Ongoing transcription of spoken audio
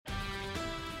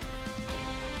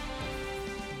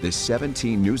This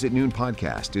 17 News at Noon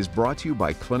podcast is brought to you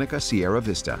by Clinica Sierra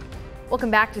Vista.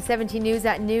 Welcome back to 17 News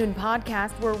at Noon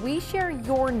podcast, where we share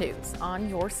your news on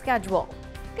your schedule.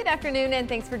 Good afternoon, and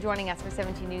thanks for joining us for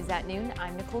 17 News at Noon.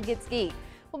 I'm Nicole Gitsky.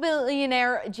 Well,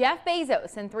 billionaire Jeff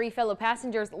Bezos and 3 fellow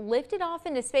passengers lifted off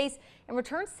into space and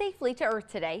returned safely to Earth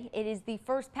today. It is the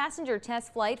first passenger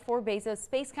test flight for Bezos'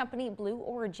 space company Blue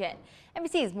Origin.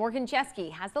 NBC's Morgan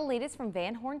Chesky has the latest from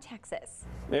Van Horn, Texas.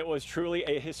 It was truly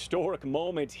a historic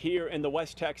moment here in the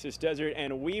West Texas desert,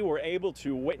 and we were able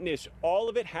to witness all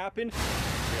of it happen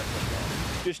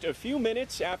just a few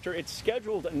minutes after its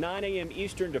scheduled 9 a.m.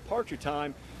 Eastern departure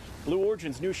time. Blue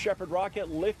Origin's New Shepard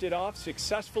rocket lifted off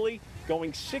successfully,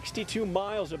 going 62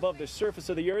 miles above the surface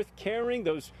of the Earth, carrying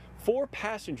those 4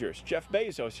 passengers: Jeff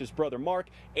Bezos, his brother Mark,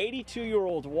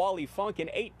 82-year-old Wally Funk,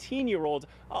 and 18-year-old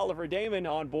Oliver Damon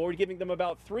on board, giving them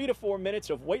about 3 to 4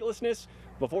 minutes of weightlessness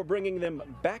before bringing them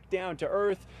back down to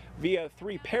Earth via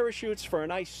 3 parachutes for a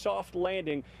nice soft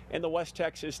landing in the West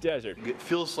Texas desert. It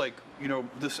feels like,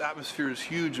 this atmosphere is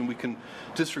huge and we can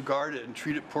disregard it and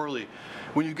treat it poorly.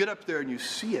 When you get up there and you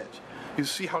see it, you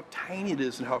see how tiny it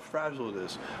is and how fragile it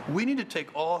is. We need to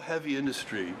take all heavy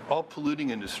industry, all polluting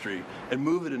industry, and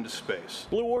move it into space.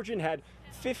 Blue Origin had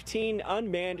 15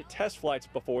 unmanned test flights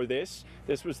before this.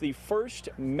 This was the first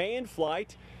manned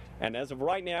flight. And as of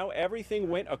right now, everything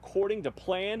went according to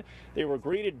plan. They were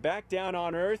greeted back down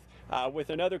on Earth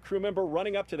with another crew member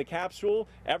running up to the capsule,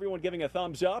 everyone giving a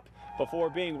thumbs up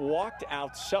before being walked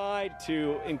outside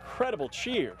to incredible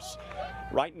cheers.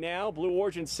 Right now, Blue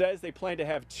Origin says they plan to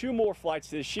have 2 more flights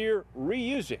this year,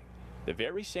 reusing the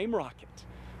very same rocket.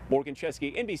 Morgan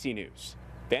Chesky, NBC News,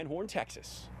 Van Horn,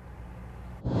 Texas.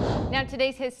 Now,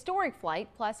 today's historic flight,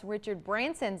 plus Richard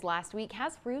Branson's last week,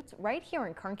 has roots right here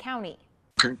in Kern County.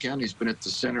 Kern County has been at the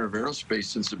center of aerospace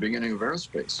since the beginning of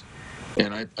aerospace,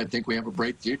 and I think we have a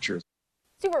bright future.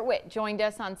 Stuart Witt joined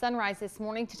us on Sunrise this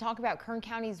morning to talk about Kern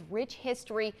County's rich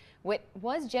history. Witt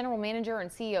was general manager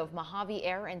and CEO of Mojave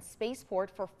Air and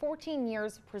Spaceport for 14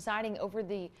 years, presiding over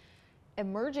the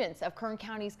emergence of Kern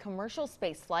County's commercial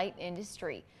spaceflight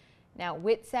industry. Now,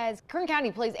 Witt says Kern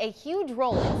County plays a huge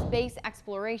role in space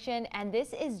exploration, and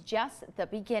this is just the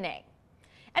beginning.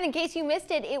 And in case you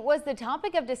missed it, it was the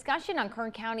topic of discussion on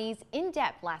Kern County's In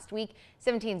Depth last week.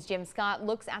 17's Jim Scott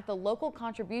looks at the local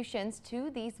contributions to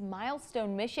these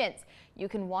milestone missions. You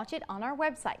can watch it on our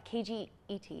website,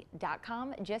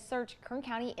 kget.com. Just search Kern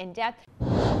County In Depth.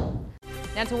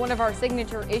 Now to one of our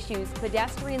signature issues,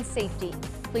 pedestrian safety.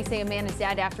 Police say a man is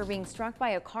dead after being struck by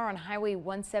a car on Highway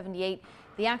 178.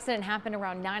 The accident happened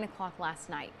around 9 o'clock last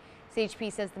night.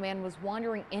 CHP says the man was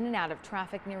wandering in and out of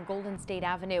traffic near Golden State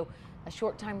Avenue. A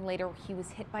short time later, he was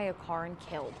hit by a car and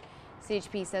killed.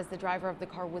 CHP says the driver of the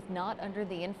car was not under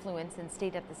the influence and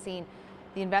stayed at the scene.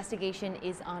 The investigation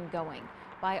is ongoing.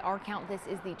 By our count, this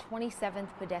is the 27th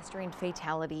pedestrian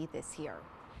fatality this year.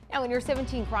 Now in your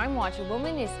 17 Crime Watch, a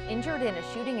woman is injured in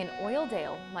a shooting in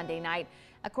Oildale Monday night.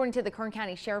 According to the Kern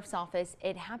County Sheriff's Office,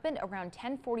 it happened around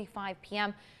 10:45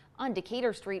 p.m. on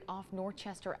Decatur Street off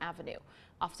Northchester Avenue.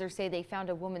 Officers say they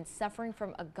found a woman suffering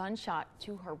from a gunshot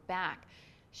to her back.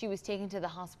 She was taken to the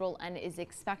hospital and is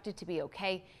expected to be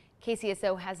okay.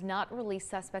 KCSO has not released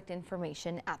suspect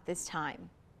information at this time.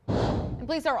 And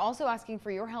police are also asking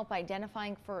for your help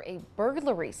identifying for a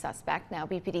burglary suspect. Now,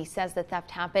 BPD says the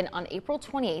theft happened on April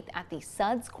 28th at the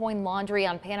Suds Coin Laundry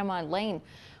on Panama Lane,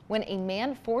 when a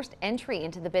man forced entry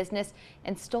into the business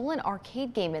and stole an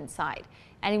arcade game inside.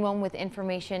 Anyone with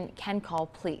information can call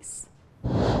police.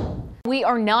 We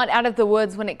are not out of the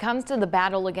woods when it comes to the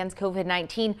battle against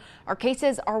COVID-19. Our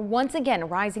cases are once again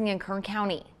rising in Kern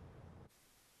County.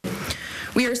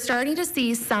 We are starting to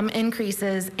see some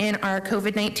increases in our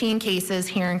COVID-19 cases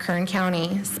here in Kern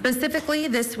County. Specifically,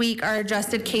 this week, our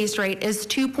adjusted case rate is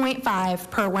 2.5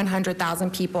 per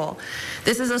 100,000 people.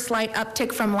 This is a slight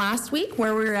uptick from last week,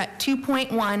 where we were at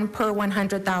 2.1 per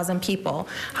 100,000 people.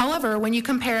 However, when you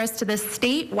compare us to the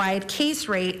statewide case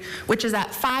rate, which is at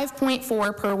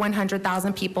 5.4 per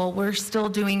 100,000 people, we're still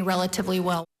doing relatively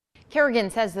well. Kerrigan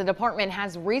says the department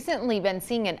has recently been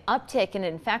seeing an uptick in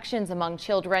infections among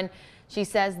children. She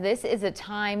says this is a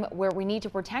time where we need to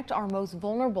protect our most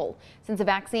vulnerable, since a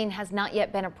vaccine has not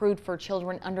yet been approved for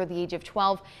children under the age of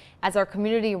 12. As our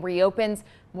community reopens,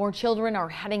 more children are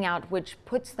heading out, which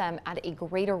puts them at a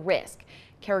greater risk.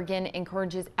 Kerrigan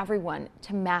encourages everyone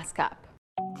to mask up.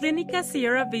 Clinica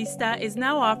Sierra Vista is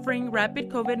now offering rapid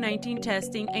COVID-19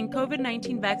 testing and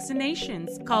COVID-19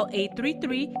 vaccinations. Call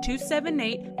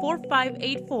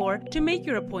 833-278-4584 to make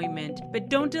your appointment. But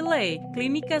don't delay.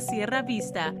 Clinica Sierra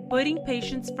Vista, putting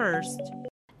patients first.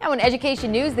 Now in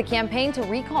education news, the campaign to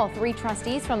recall 3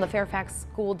 trustees from the Fairfax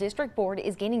School District Board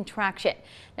is gaining traction.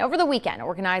 Now over the weekend,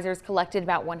 organizers collected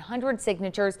about 100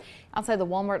 signatures outside the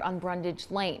Walmart on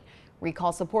Brundage Lane.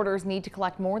 Recall supporters need to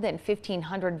collect more than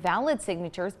 1,500 valid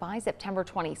signatures by September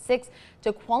 26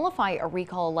 to qualify a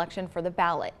recall election for the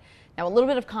ballot. Now, a little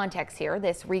bit of context here.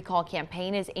 This recall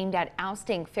campaign is aimed at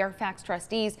ousting Fairfax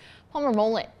trustees Palmer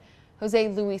Mullen, Jose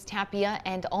Luis Tapia,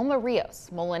 and Alma Rios.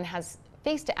 Mullen has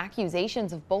faced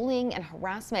accusations of bullying and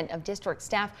harassment of district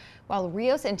staff, while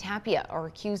Rios and Tapia are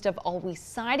accused of always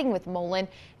siding with Mullen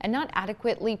and not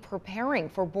adequately preparing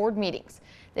for board meetings.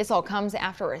 This all comes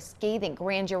after a scathing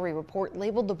grand jury report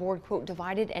labeled the board, quote,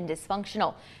 divided and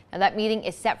dysfunctional. Now that meeting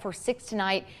is set for 6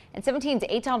 tonight, and 17's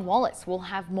Eitan Wallace will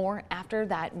have more after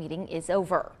that meeting is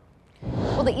over.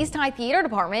 Well, the East High Theater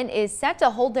Department is set to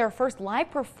hold their first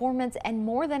live performance in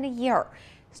more than a year.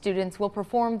 Students will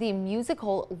perform the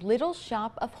musical Little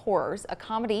Shop of Horrors, a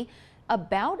comedy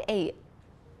about a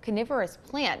carnivorous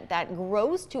plant that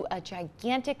grows to a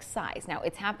gigantic size. Now,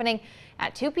 it's happening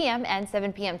at 2 p.m. and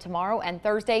 7 p.m. tomorrow and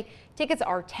Thursday. Tickets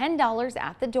are $10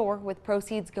 at the door, with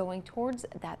proceeds going towards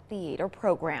that theater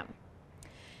program.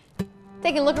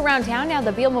 Taking a look around town now,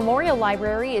 the Beale Memorial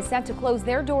Library is set to close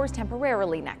their doors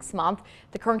temporarily next month.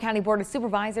 The Kern County Board of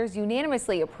Supervisors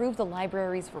unanimously approved the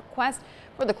library's request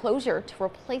for the closure to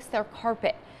replace their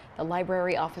carpet. The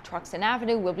library off of Truxton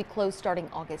Avenue will be closed starting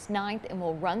August 9th and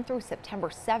will run through September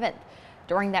 7th.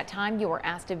 During that time, you are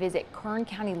asked to visit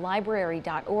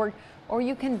kerncountylibrary.org, or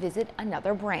you can visit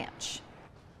another branch.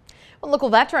 Well, local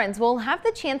veterans will have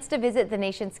the chance to visit the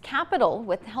nation's capital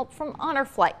with help from Honor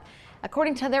Flight.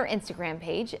 According to their Instagram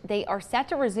page, they are set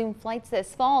to resume flights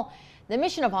this fall. The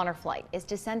mission of Honor Flight is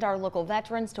to send our local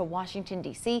veterans to Washington,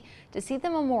 D.C. to see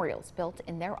the memorials built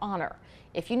in their honor.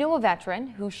 If you know a veteran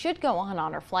who should go on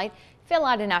Honor Flight, fill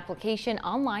out an application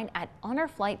online at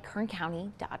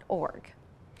honorflightkerncounty.org.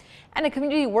 And a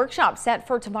community workshop set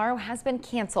for tomorrow has been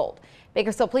canceled.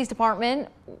 Bakersfield Police Department,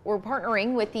 we're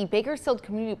partnering with the Bakersfield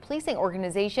Community Policing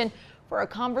Organization for a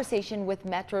conversation with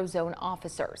Metro Zone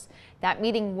officers. That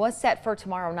meeting was set for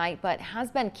tomorrow night, but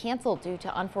has been canceled due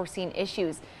to unforeseen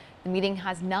issues. The meeting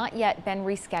has not yet been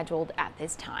rescheduled at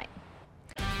this time.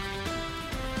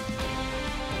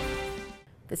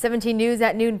 The 17 News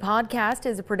at Noon podcast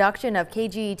is a production of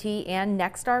KGET and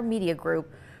Nexstar Media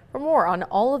Group. For more on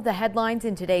all of the headlines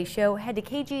in today's show, head to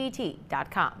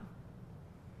kget.com.